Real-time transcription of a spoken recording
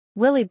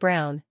Willie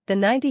Brown, the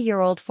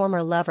 90-year-old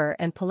former lover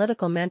and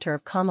political mentor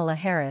of Kamala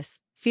Harris,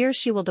 fears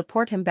she will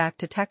deport him back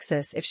to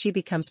Texas if she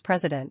becomes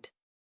president.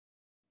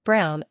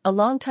 Brown, a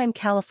longtime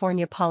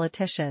California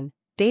politician,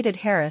 dated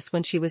Harris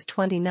when she was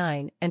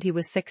 29 and he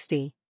was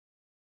 60.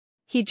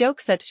 He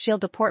jokes that she'll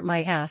deport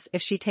my ass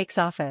if she takes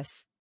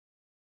office.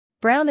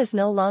 Brown is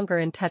no longer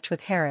in touch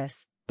with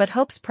Harris, but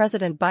hopes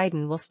President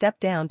Biden will step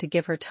down to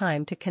give her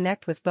time to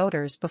connect with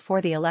voters before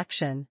the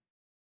election.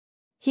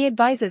 He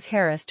advises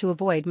Harris to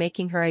avoid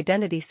making her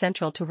identity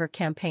central to her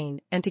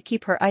campaign and to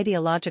keep her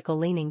ideological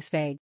leanings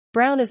vague.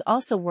 Brown is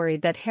also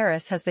worried that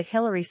Harris has the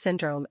Hillary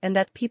syndrome and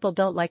that people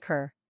don't like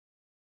her.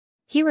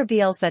 He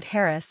reveals that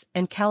Harris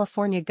and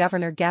California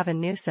Governor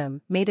Gavin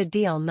Newsom made a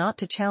deal not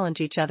to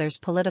challenge each other's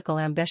political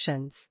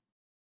ambitions.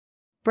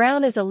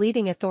 Brown is a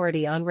leading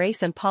authority on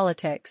race and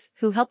politics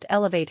who helped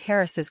elevate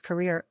Harris's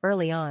career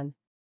early on.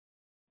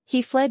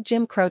 He fled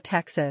Jim Crow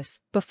Texas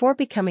before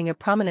becoming a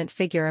prominent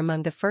figure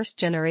among the first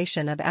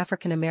generation of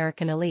African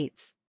American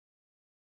elites.